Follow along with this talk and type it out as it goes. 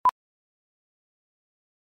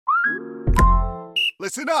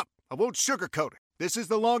Listen up. I won't sugarcoat it. This is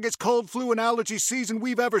the longest cold, flu, and allergy season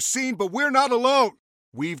we've ever seen, but we're not alone.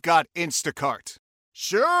 We've got Instacart.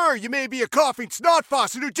 Sure, you may be a coughing snot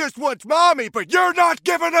faucet who just wants mommy, but you're not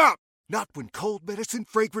giving up. Not when cold medicine,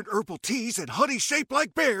 fragrant herbal teas, and honey shaped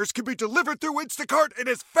like bears can be delivered through Instacart in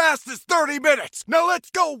as fast as 30 minutes. Now let's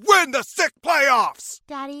go win the sick playoffs.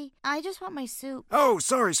 Daddy, I just want my soup. Oh,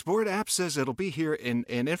 sorry, Sport. App says it'll be here in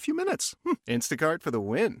a few minutes. Instacart for the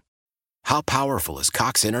win. How powerful is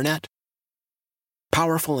Cox Internet?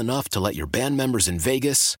 Powerful enough to let your band members in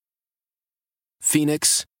Vegas,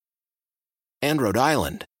 Phoenix, and Rhode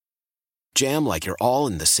Island jam like you're all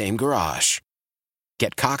in the same garage.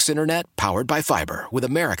 Get Cox Internet powered by fiber with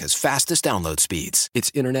America's fastest download speeds.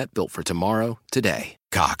 It's internet built for tomorrow, today.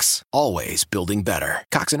 Cox, always building better.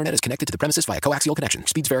 Cox Internet is connected to the premises via coaxial connection.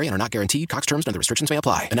 Speeds vary and are not guaranteed. Cox terms and other restrictions may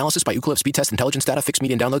apply. Analysis by Ookla Speed Test Intelligence Data. Fixed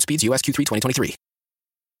median download speeds. US Q3 2023.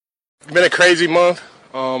 It's been a crazy month.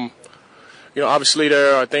 Obviously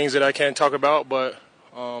there are things that I can't talk about, but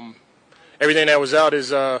everything that was out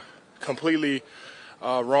is completely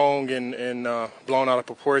wrong and blown out of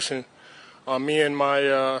proportion. Me and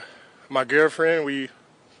my girlfriend, we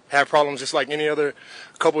have problems just like any other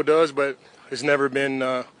couple does, but it's never been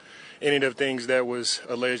any of the things that was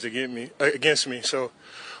alleged against me. So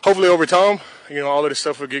hopefully over time, all of this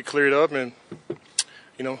stuff will get cleared up, and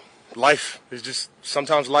life is just,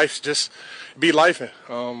 sometimes life's just be lifing.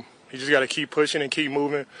 You just got to keep pushing and keep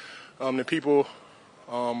moving. The people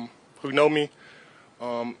who know me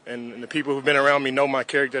and the people who've been around me know my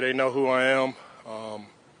character. They know who I am.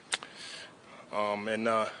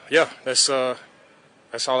 That's all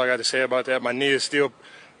I got to say about that. My knee is still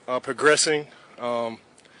progressing.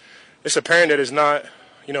 It's apparent that it's not,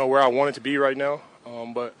 where I want it to be right now.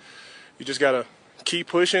 But you just got to keep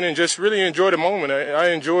pushing and just really enjoy the moment.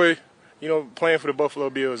 I enjoy, playing for the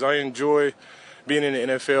Buffalo Bills. I enjoy being in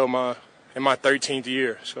the NFL in my 13th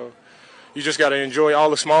year. So you just got to enjoy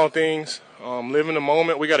all the small things, live in the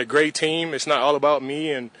moment. We got a great team. It's not all about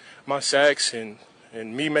me and my sacks and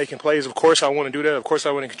me making plays. Of course I want to do that. Of course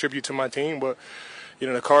I want to contribute to my team. But,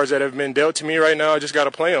 the cards that have been dealt to me right now, I just got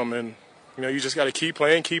to play them. And, you just got to keep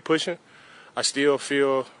playing, keep pushing. I still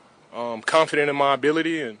feel confident in my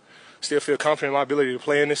ability and still feel confident in my ability to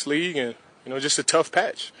play in this league. And, just a tough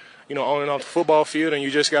patch, on and off the football field. And you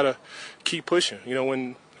just got to keep pushing.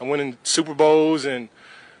 When I'm winning Super Bowls and,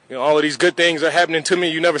 all of these good things are happening to me,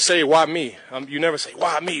 you never say, why me? You never say,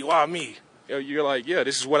 why me, why me? You're like, yeah,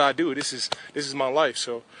 this is what I do. This is my life.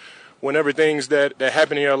 So whenever things that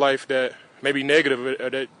happen in your life that may be negative or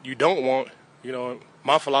that you don't want,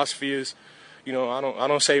 my philosophy is, I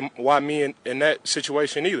don't say why me in that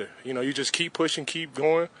situation either. You just keep pushing, keep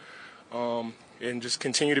going, and just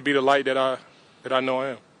continue to be the light that I know I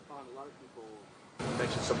am. A lot of people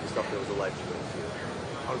mentioned some of the stuff that was alleged against you.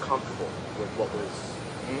 Uncomfortable with what was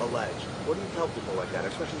alleged. What do you tell people like that,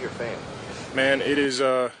 especially your fans? Man, it is,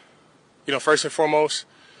 first and foremost,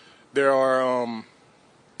 there are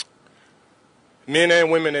men and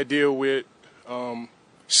women that deal with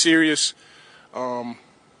serious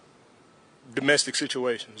domestic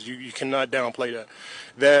situations. You cannot downplay that.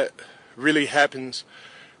 That really happens,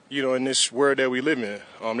 in this world that we live in.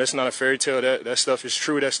 That's not a fairy tale. That stuff is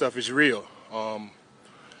true. That stuff is real.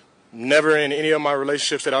 Never in any of my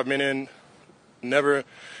relationships that I've been in, never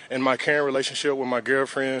in my current relationship with my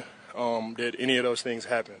girlfriend, did any of those things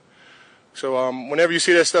happen. So whenever you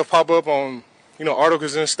see that stuff pop up on,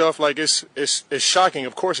 articles and stuff, like it's shocking,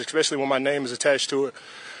 of course, especially when my name is attached to it.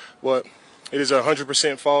 But it is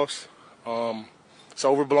 100% false. It's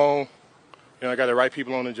overblown. I got the right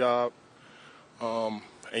people on the job. And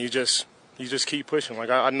you just keep pushing. Like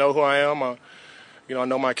I know who I am. I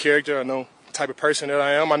know my character. I know the type of person that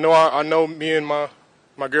I am. I know me and my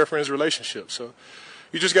girlfriend's relationship. So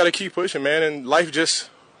you just got to keep pushing, man. And life's.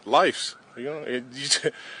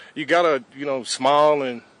 You gotta, smile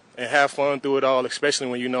and have fun through it all, especially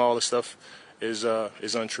when all the stuff is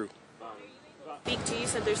untrue. Speak to you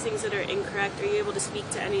said there's things that are incorrect. Are you able to speak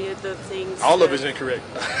to any of the things? All of it is incorrect.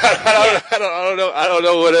 I don't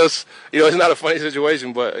know what else. It's not a funny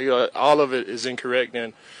situation, but all of it is incorrect,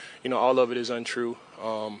 and all of it is untrue.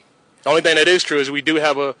 The only thing that is true is we do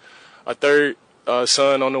have a third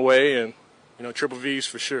son on the way, and triple V's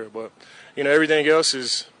for sure. But everything else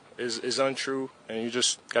is untrue, and you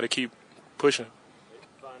just got to keep pushing.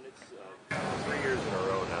 It's 3 years in a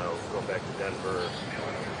row now, going back to Denver.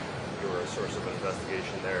 You were a source of an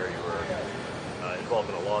investigation there. You were involved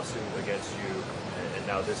in a lawsuit against you, and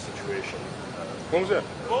now this situation. When was that?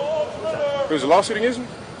 There was a lawsuit against me?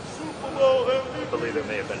 I believe it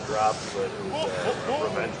may have been dropped, but it was a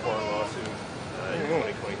revenge porn lawsuit in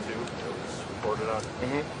 2022. It was reported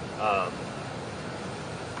on.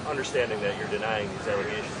 Understanding that you're denying these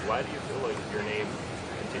allegations, why do you feel like your name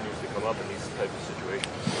continues to come up in these types of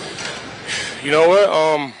situations? You know what?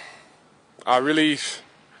 I really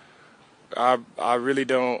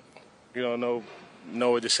don't,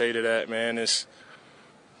 know what to say to that, man. It's,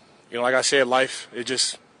 like I said, life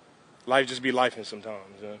just be lifing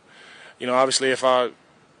sometimes. Obviously, if I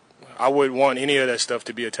wouldn't want any of that stuff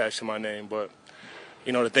to be attached to my name, but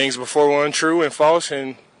the things before were untrue and false,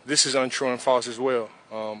 and this is untrue and false as well.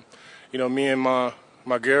 Me and my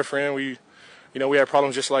girlfriend, we had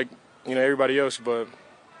problems just like everybody else, but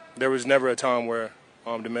there was never a time where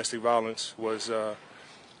domestic violence was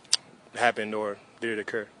happened or did it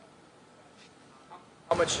occur.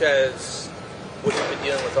 How much has what you've been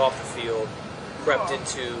dealing with off the field crept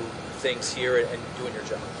into things here and doing your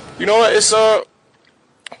job? You know what? It's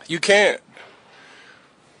you can't.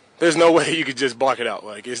 There's no way you could just block it out.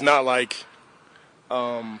 Like it's not like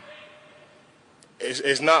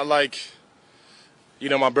it's not like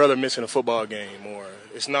my brother missing a football game, or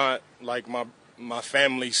it's not like my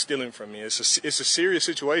family stealing from me. It's a serious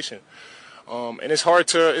situation, and it's hard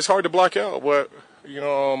to block out. But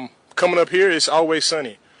coming up here, it's always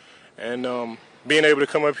sunny, and being able to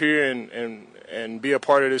come up here and be a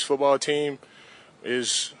part of this football team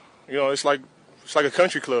is it's like a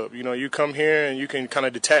country club. You come here and you can kind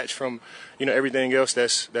of detach from everything else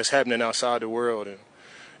that's happening outside the world.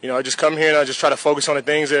 And I just come here and I just try to focus on the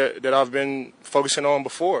things that I've been focusing on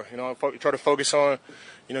before. I try to focus on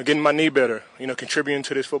getting my knee better, contributing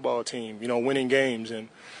to this football team, winning games, and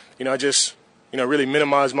I just really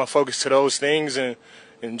minimize my focus to those things and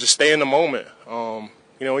just stay in the moment.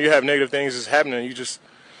 When you have negative things that's happening, you just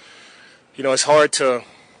it's hard to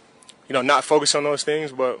not focus on those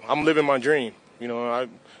things. But I'm living my dream. I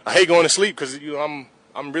hate going to sleep because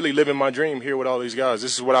I'm really living my dream here with all these guys.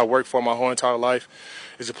 This is what I worked for my whole entire life,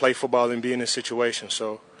 is to play football and be in this situation.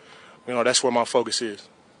 So that's where my focus is.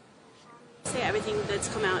 Say everything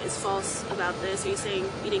that's come out is false about this. Are you saying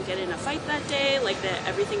you didn't get in a fight that day? Like that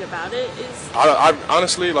everything about it is? I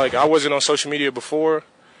honestly, I wasn't on social media before,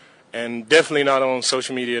 and definitely not on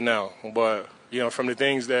social media now. But from the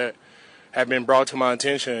things that have been brought to my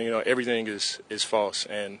attention, everything is false.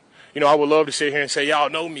 And I would love to sit here and say y'all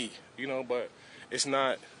know me, but it's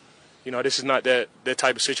not. This is not that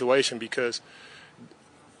type of situation, because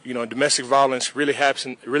domestic violence really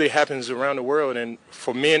happens around the world, and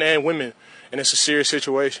for men and women, and it's a serious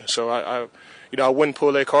situation. So I wouldn't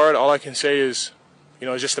pull that card. All I can say is,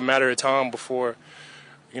 it's just a matter of time before,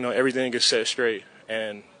 everything gets set straight.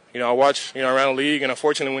 And I watch around the league, and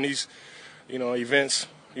unfortunately when these events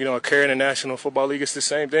occur in the National Football League, it's the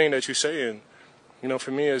same thing that you say. And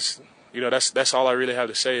for me, it's that's all I really have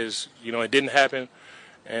to say is it didn't happen,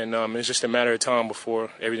 and it's just a matter of time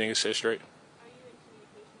before everything is set straight.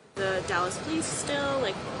 The Dallas Police still?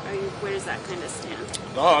 Where does that kind of stand?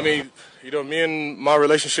 No, I mean, me and my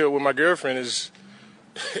relationship with my girlfriend is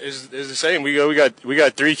the same. We got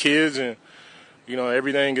 3 kids, and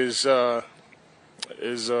everything is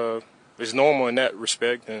normal in that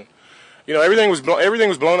respect. And everything was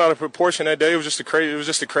blown out of proportion that day. It was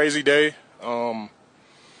just a crazy day.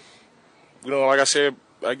 Like I said,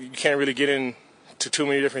 you can't really get into too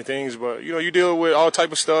many different things, but you deal with all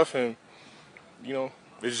type of stuff, and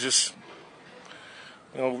it's just,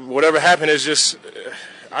 whatever happened is just,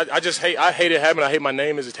 I hate it happening. I hate my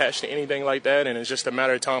name is attached to anything like that, and it's just a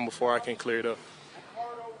matter of time before I can clear it up.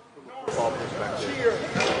 Football perspective,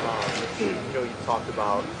 you talked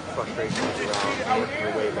about frustrations around working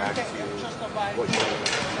your way back to what you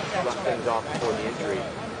left things off before the injury.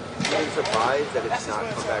 Are you surprised that it's not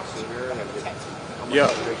come back sooner? And how much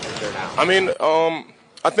frustration is there now? I mean,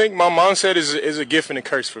 I think my mindset is a gift and a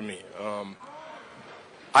curse for me.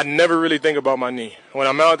 I never really think about my knee. When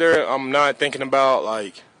I'm out there, I'm not thinking about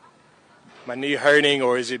my knee hurting,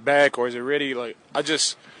 or is it back, or is it ready. I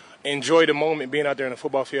just enjoy the moment being out there in the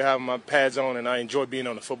football field, having my pads on, and I enjoy being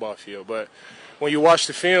on the football field. But when you watch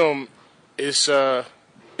the film, it's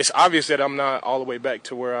obvious that I'm not all the way back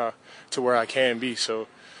to where I can be. So,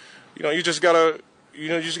 you just gotta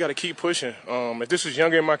keep pushing. If this was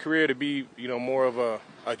younger in my career, to be more of a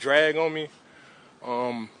drag on me.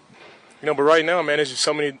 But right now, man, it's just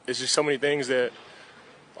so many things that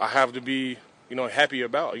I have to be, happy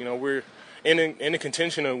about. We're in the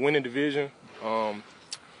contention of winning division.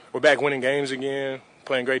 We're back winning games again,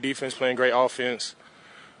 playing great defense, playing great offense.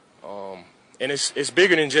 And it's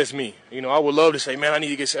bigger than just me. I would love to say, man, I need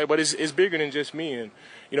to get set, but it's bigger than just me. And,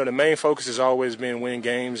 the main focus has always been winning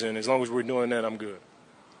games, and as long as we're doing that, I'm good.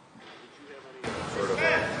 Sort of a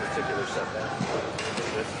particular setback?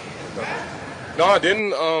 No, I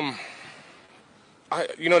didn't.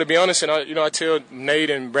 To be honest, and I tell Nate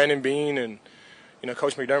and Brandon Beane and,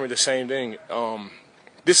 Coach McDermott the same thing.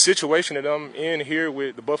 This situation that I'm in here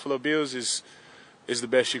with the Buffalo Bills is the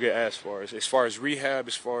best you could ask for. As far as rehab,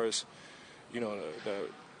 as far as,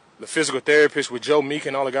 the physical therapist with Joe Meek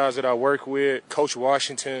and all the guys that I work with, Coach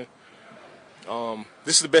Washington.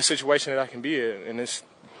 This is the best situation that I can be in, and it's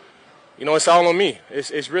all on me.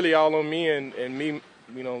 It's really all on me and me,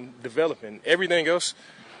 developing. Everything else,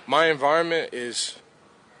 my environment is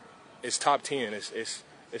top 10.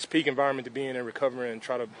 It's peak environment to be in and recovering and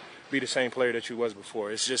try to be the same player that you was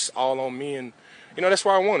before. It's just all on me, and that's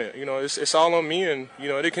why I want it. It's all on me, and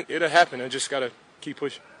it'll happen. I just gotta keep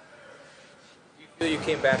pushing. You feel you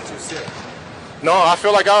came back too soon? No, I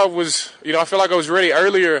feel like I was ready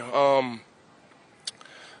earlier.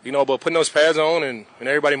 But putting those pads on and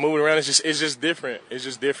everybody moving around, it's just different. It's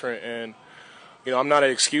just different, and I'm not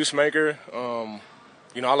an excuse maker.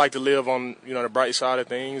 I like to live on the bright side of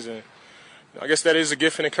things, and I guess that is a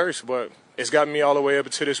gift and a curse, but it's gotten me all the way up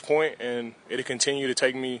to this point, and it'll continue to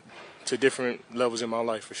take me to different levels in my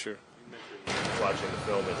life for sure. You mentioned watching the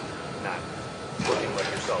film and not looking like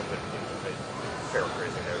yourself and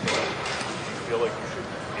paraphrasing there. Do you feel like you should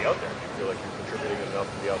be out there? Do you feel like you're contributing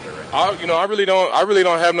enough to be out there right now? I really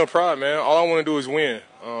don't have no pride, man. All I want to do is win.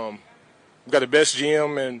 We've got the best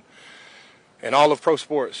GM and all of pro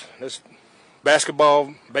sports. That's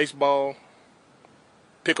basketball, baseball,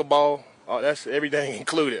 pickleball. That's everything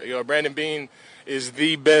included. Brandon Beane is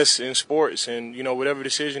the best in sports, and whatever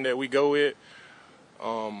decision that we go with,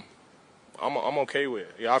 I'm okay with.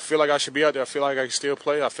 I feel like I should be out there. I feel like I can still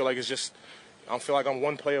play. I feel like I'm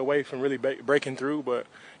one play away from really breaking through. But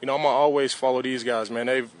I'm gonna always follow these guys, man.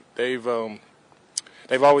 They've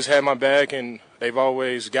always had my back, and they've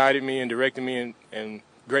always guided me and directed me in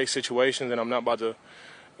great situations. And I'm not about to,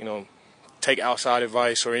 take outside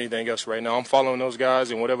advice or anything else right now. I'm following those guys,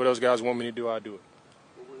 and whatever those guys want me to do, I do it.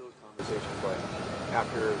 What were those conversations like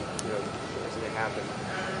after the incident happened?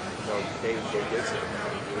 They did say,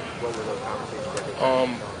 what were those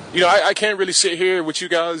conversations like? I can't really sit here with you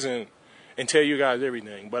guys and tell you guys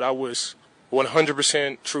everything, but I was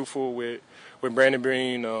 100% truthful with Brandon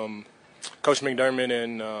Beane, Coach McDermott,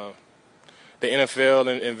 and the NFL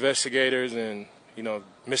and investigators, and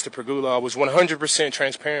Mr. Pegula. I was 100%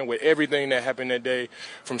 transparent with everything that happened that day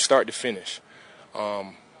from start to finish.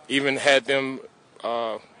 Even had them,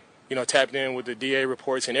 tapped in with the DA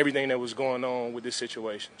reports and everything that was going on with this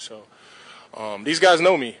situation. So these guys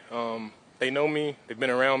know me. They know me. They've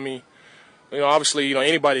been around me. Obviously,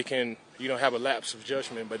 anybody can, have a lapse of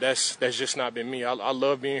judgment, but that's just not been me. I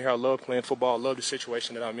love being here. I love playing football. I love the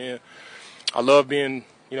situation that I'm in. I love being,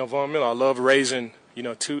 Von Miller. I love raising,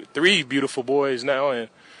 3 beautiful boys now, and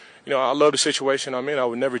I love the situation I'm in. I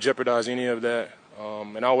would never jeopardize any of that,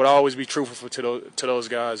 and I would always be truthful to those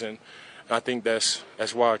guys, and I think that's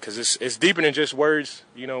why, because it's deeper than just words,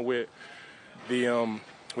 with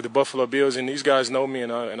the Buffalo Bills, and these guys know me,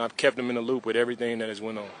 and I've kept them in the loop with everything that has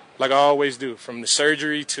went on, like I always do, from the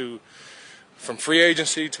surgery from free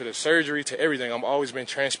agency to the surgery to everything. I've always been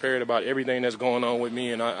transparent about everything that's going on with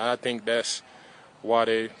me, and I think that's why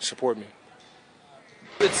they support me.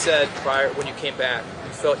 You had said prior, when you came back,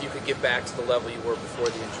 you felt you could get back to the level you were before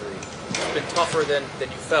the injury. It's been tougher than you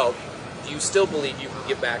felt. Do you still believe you can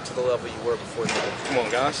get back to the level you were before the injury? Come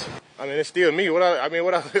on, guys. It's still me. What I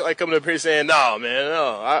feel like coming up here saying, no, man,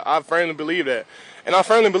 no. I firmly believe that. And I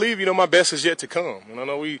firmly believe, my best is yet to come. And I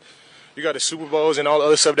know you got the Super Bowls and all the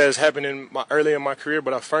other stuff that has happened early in my career,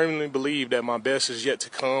 but I firmly believe that my best is yet to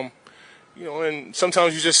come. And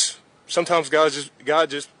sometimes God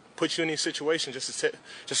just puts you in these situations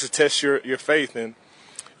just to test your faith. And,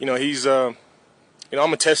 he's, I'm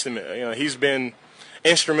a testament. He's been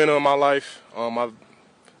instrumental in my life. I'm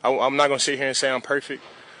not going to sit here and say I'm perfect,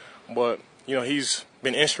 but, he's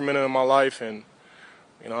been instrumental in my life, and,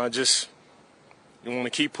 I just want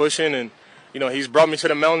to keep pushing, and, he's brought me to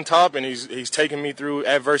the mountaintop, and he's taken me through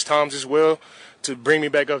adverse times as well to bring me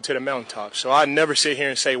back up to the mountaintop. So I never sit here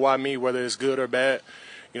and say why me, whether it's good or bad.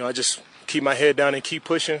 I just keep my head down and keep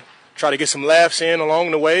pushing, try to get some laughs in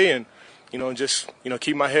along the way, and, just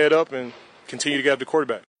keep my head up and continue to get up the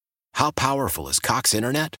quarterback. How powerful is Cox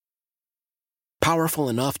Internet? Powerful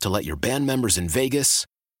enough to let your band members in Vegas,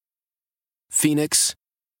 Phoenix,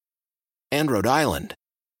 and Rhode Island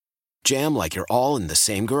jam like you're all in the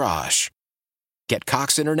same garage. Get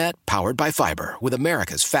Cox Internet powered by fiber with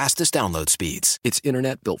America's fastest download speeds. It's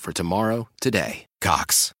internet built for tomorrow, today.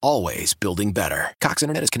 Cox, always building better. Cox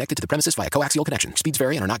Internet is connected to the premises via coaxial connection. Speeds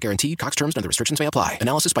vary and are not guaranteed. Cox terms and other restrictions may apply.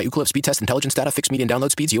 Analysis by Ookla Speed Test Intelligence Data. Fixed median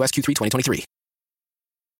download speeds. US Q3 2023.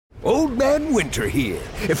 Old Man Winter here.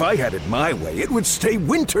 If I had it my way, it would stay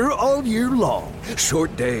winter all year long.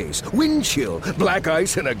 Short days, wind chill, black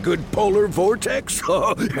ice, and a good polar vortex.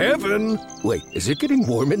 Oh, heaven! Wait, is it getting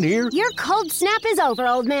warm in here? Your cold snap is over,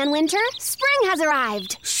 Old Man Winter. Spring has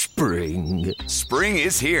arrived. Spring. Spring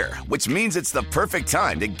is here, which means it's the perfect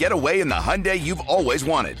time to get away in the Hyundai you've always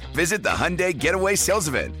wanted. Visit the Hyundai Getaway Sales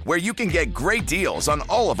Event, where you can get great deals on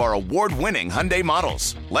all of our award-winning Hyundai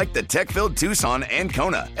models, like the tech-filled Tucson and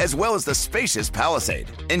Kona, as well as the spacious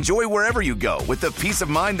Palisade. Enjoy wherever you go with the peace of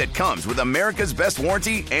mind that comes with America's best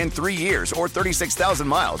warranty and 3 years or 36,000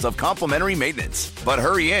 miles of complimentary maintenance. But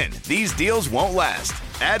hurry in, these deals won't last.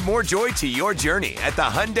 Add more joy to your journey at the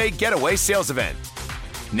Hyundai Getaway Sales Event.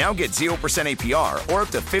 Now get 0% APR or up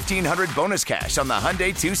to $1,500 bonus cash on the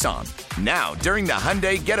Hyundai Tucson. Now, during the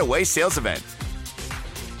Hyundai Getaway Sales Event.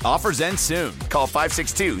 Offers end soon. Call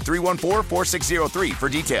 562-314-4603 for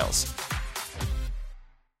details.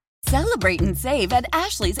 Celebrate and save at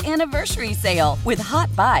Ashley's Anniversary Sale. With Hot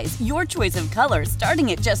Buys, your choice of colors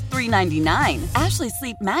starting at just $3.99. Ashley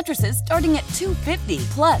Sleep mattresses starting at $2.50.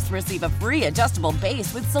 Plus, receive a free adjustable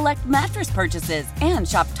base with select mattress purchases. And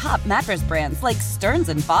shop top mattress brands like Stearns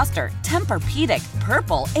 & Foster, Tempur-Pedic,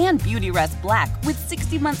 Purple, and Beautyrest Black with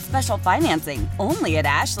 60-month special financing. Only at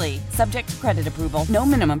Ashley. Subject to credit approval. No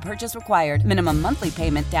minimum purchase required. Minimum monthly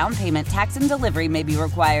payment, down payment, tax, and delivery may be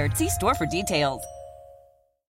required. See store for details.